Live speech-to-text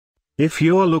If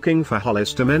you're looking for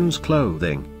Hollister men's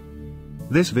clothing,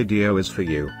 this video is for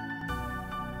you.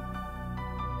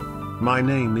 My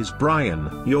name is Brian,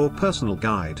 your personal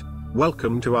guide.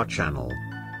 Welcome to our channel.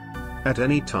 At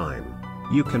any time,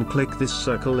 you can click this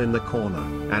circle in the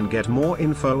corner and get more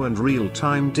info and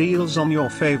real-time deals on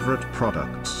your favorite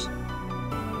products.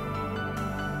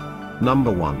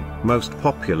 Number 1, Most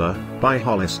Popular, by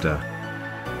Hollister.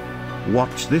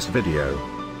 Watch this video.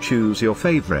 Choose your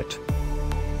favorite.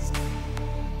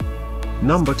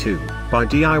 Number 2, by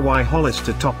DIY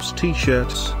Hollister Tops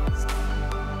T-shirts.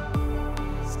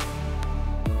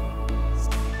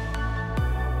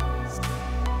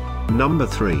 Number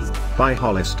 3, by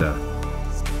Hollister.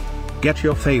 Get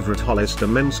your favorite Hollister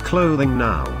men's clothing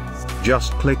now.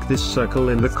 Just click this circle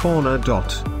in the corner.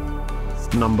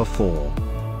 Number 4.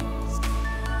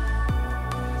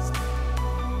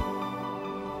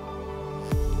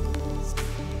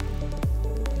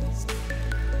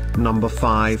 Number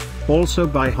 5, also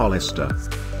by Hollister.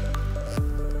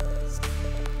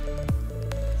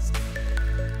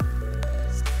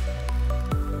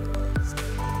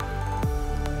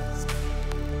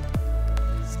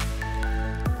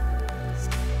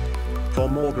 For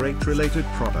more great related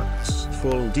products,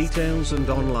 full details and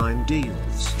online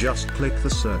deals, just click the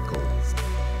circle.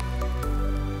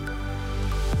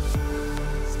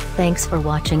 Thanks for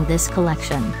watching this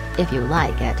collection. If you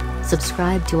like it,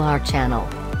 subscribe to our channel.